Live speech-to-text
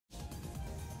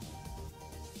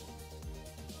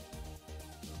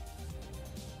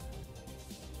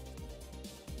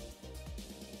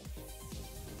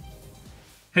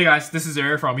Hey guys, this is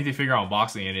Eric from S.H.Figuarts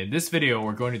Unboxing, and in this video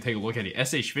we're going to take a look at the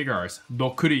S.H.Figuarts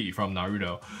Dokuri from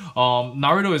Naruto.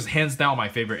 Naruto is hands down my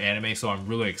favorite anime, so I'm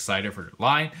really excited for the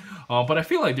line. But I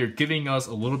feel like they're giving us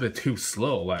a little bit too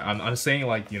slow. Like I'm saying,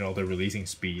 like, you know, the releasing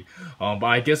speed. But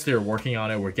I guess they're working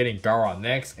on it. We're getting Gaara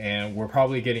next, and we're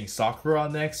probably getting Sakura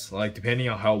next, like depending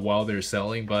on how well they're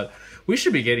selling. But we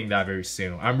should be getting that very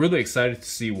soon. I'm really excited to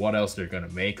see what else they're gonna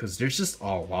make, because there's just a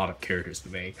lot of characters to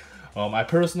make. I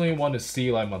personally want to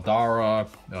see like Madara,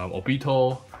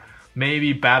 Obito,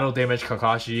 maybe Battle Damage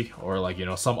Kakashi, or like, you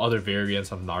know, some other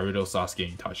variants of Naruto, Sasuke,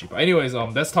 and Itachi. But anyways,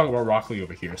 let's talk about Rock Lee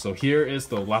over here. So here is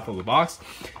the left of the box,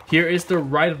 here is the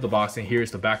right of the box, and here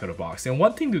is the back of the box. And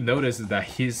one thing to notice is that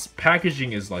his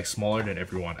packaging is like smaller than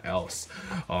everyone else.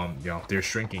 You know, they're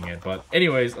shrinking it. But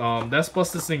anyways, let's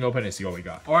bust this thing open and see what we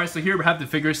got. Alright, so here we have the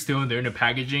figures still in there in the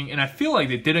packaging, and I feel like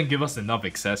they didn't give us enough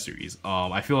accessories.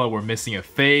 I feel like we're missing a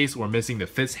face, we're missing the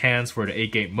fist hands for the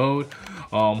 8-gate mode.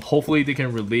 Hopefully they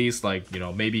can release, like, you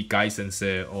know, maybe Gai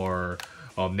Sensei or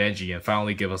Neji and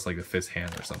finally give us like a fist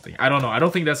hand or something. I don't know. I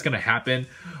don't think that's gonna happen.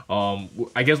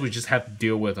 I guess we just have to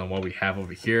deal with what we have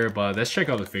over here, but let's check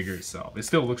out the figure itself. It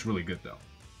still looks really good though.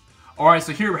 Alright,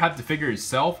 so here we have the figure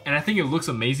itself, and I think it looks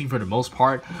amazing for the most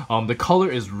part. The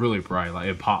color is really bright, like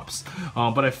it pops.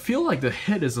 But I feel like the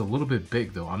head is a little bit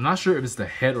big though. I'm not sure if it's the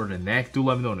head or the neck. Do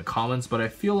let me know in the comments, but I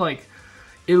feel like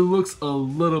it looks a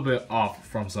little bit off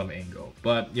from some angle,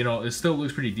 but you know, it still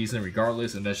looks pretty decent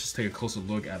regardless. And let's just take a closer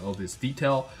look at all this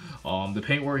detail. The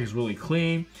paintwork is really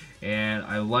clean, and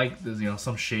I like this, you know,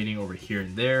 some shading over here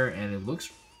and there, and it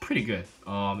looks pretty good.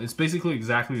 It's basically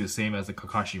exactly the same as the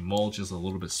Kakashi mold, just a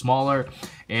little bit smaller.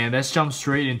 And let's jump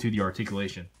straight into the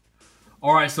articulation.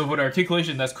 Alright, so for the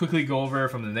articulation, let's quickly go over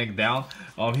from the neck down.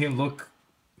 He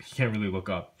can't really look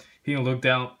up. He can look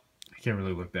down, he can't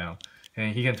really look down.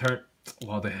 And he can turn.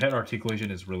 Well, the head articulation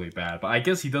is really bad, but I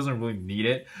guess he doesn't really need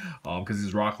it because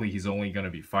he's Rock Lee, he's only going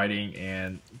to be fighting,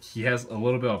 and he has a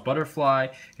little bit of butterfly,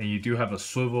 and you do have a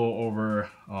swivel over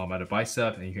at the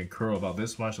bicep, and you can curl about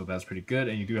this much, so that's pretty good.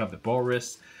 And you do have the bow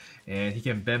wrist, and he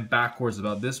can bend backwards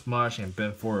about this much and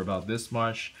bend forward about this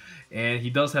much, and he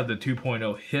does have the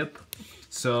 2.0 hip,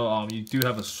 so you do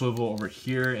have a swivel over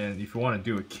here. And if you want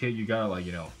to do a kick, you gotta, like,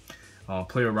 you know,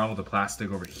 play around with the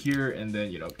plastic over here, and then,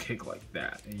 you know, kick like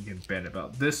that, and you can bend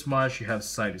about this much. You have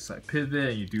side to side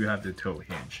pivot, and you do have the toe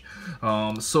hinge.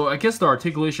 So I guess the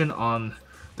articulation on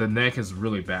the neck is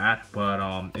really bad, but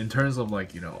in terms of,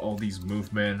 like, you know, all these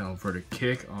movement for the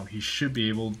kick, he should be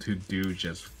able to do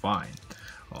just fine.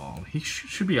 He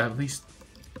should be at least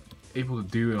able to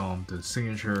do the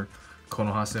signature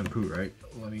Konoha Senpu, right?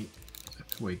 Let me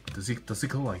wait. Does he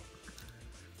go like?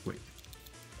 Wait.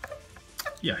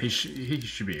 Yeah, he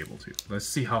should be able to. Let's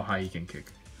see how high he can kick.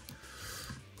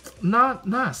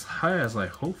 Not as high as I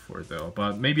hope for though,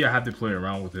 but maybe I have to play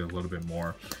around with it a little bit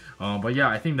more. But yeah,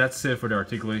 I think that's it for the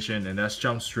articulation, and let's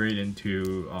jump straight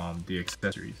into the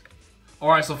accessories.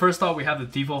 Alright, so first off we have the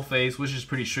default face, which is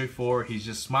pretty straightforward. He's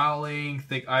just smiling,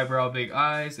 thick eyebrow, big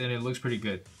eyes, and it looks pretty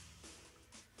good.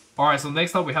 Alright, so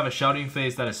next up we have a shouting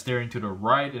face that is staring to the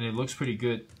right, and it looks pretty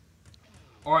good.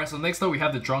 Alright, so next up we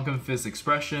have the Drunken Fist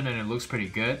expression, and it looks pretty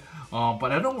good.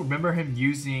 But I don't remember him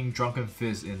using Drunken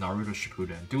Fist in Naruto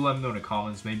Shippuden. Do let me know in the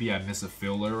comments, maybe I missed a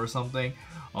filler or something.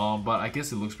 But I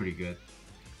guess it looks pretty good.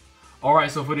 Alright,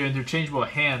 so for the interchangeable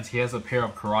hands, he has a pair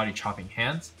of karate chopping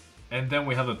hands. And then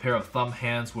we have a pair of thumb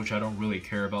hands, which I don't really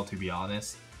care about, to be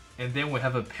honest. And then we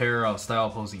have a pair of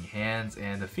style posing hands,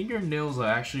 and the fingernails are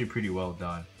actually pretty well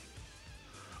done.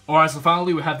 Alright, so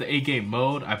finally we have the 8-gate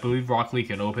mode. I believe Rock Lee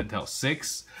can open till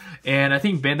 6. And I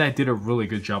think Bandai did a really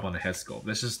good job on the head sculpt.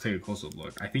 Let's just take a closer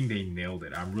look. I think they nailed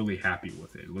it. I'm really happy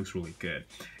with it. It looks really good.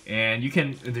 And you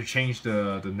can interchange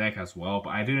the neck as well, but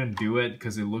I didn't do it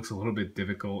because it looks a little bit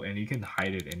difficult, and you can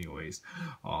hide it anyways.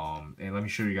 And let me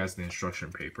show you guys the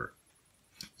instruction paper.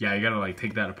 Yeah, you gotta like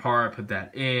take that apart, put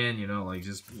that in, you know, like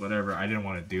just whatever. I didn't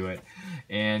want to do it.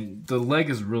 And the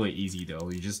leg is really easy though.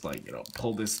 You just, like, you know,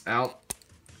 pull this out,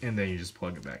 and then you just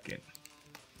plug it back in.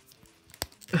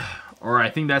 Alright, I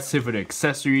think that's it for the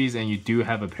accessories, and you do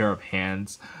have a pair of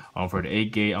hands for the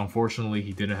 8-gate. Unfortunately,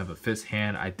 he didn't have a fist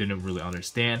hand. I didn't really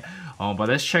understand. But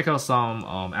let's check out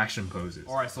some action poses.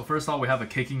 Alright, so first off, we have a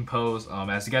kicking pose.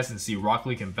 As you guys can see, Rock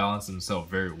Lee can balance himself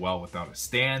very well without a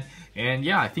stand. And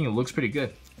yeah, I think it looks pretty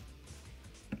good.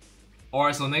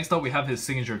 Alright, so next up we have his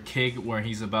signature kick, where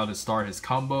he's about to start his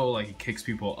combo. Like, he kicks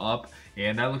people up,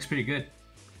 and that looks pretty good.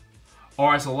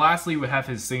 Alright, so lastly we have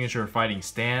his signature fighting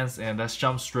stance, and let's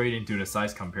jump straight into the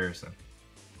size comparison.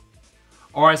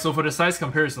 Alright, so for the size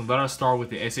comparison, let us start with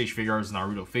the S.H.Figuarts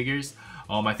Naruto figures.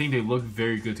 I think they look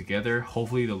very good together.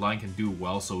 Hopefully the line can do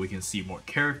well so we can see more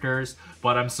characters,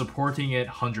 but I'm supporting it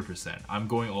 100%. I'm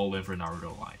going all in for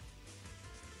Naruto line.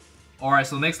 Alright,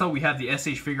 so next up we have the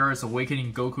S.H.Figuarts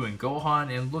Awakening Goku and Gohan,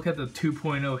 and look at the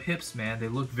 2.0 hips, man. They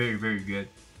look very, very good.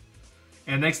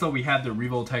 And next up we have the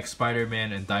Revoltech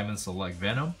Spider-Man and Diamond Select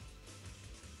Venom.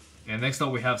 And next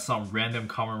up we have some random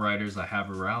Kamen Riders I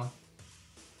have around.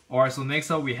 Alright, so next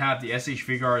up we have the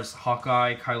S.H.Figuarts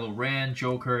Hawkeye, Kylo Ren,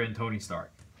 Joker, and Tony Stark.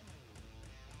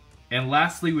 And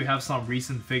lastly, we have some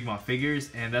recent Figma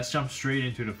figures, and let's jump straight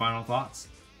into the final thoughts.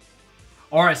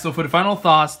 Alright, so for the final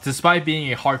thoughts, despite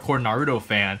being a hardcore Naruto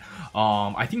fan,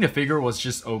 I think the figure was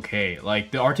just okay.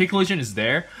 Like, the articulation is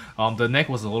there, the neck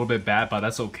was a little bit bad, but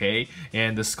that's okay,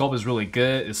 and the sculpt is really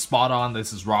good, it's spot on,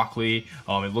 this is Rock Lee,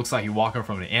 it looks like he walked out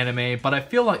from the anime, but I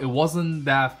feel like it wasn't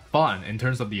that fun in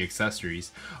terms of the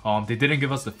accessories. They didn't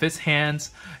give us the fist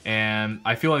hands, and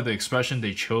I feel like the expression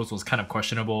they chose was kind of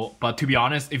questionable, but to be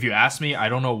honest, if you ask me, I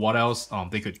don't know what else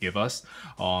they could give us.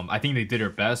 I think they did their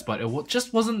best, but it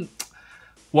just wasn't...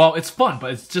 Well, it's fun,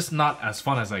 but it's just not as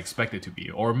fun as I expected it to be.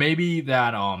 Or maybe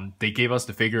that they gave us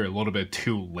the figure a little bit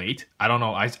too late. I don't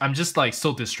know. I'm just like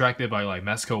so distracted by like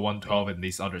Mesco 112 and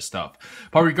these other stuff.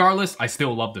 But regardless, I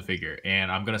still love the figure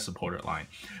and I'm gonna support it line.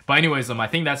 But anyways, I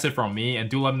think that's it from me. And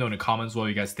do let me know in the comments what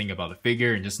you guys think about the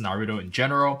figure and just Naruto in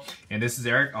general. And this is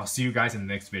Eric. I'll see you guys in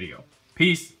the next video.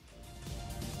 Peace!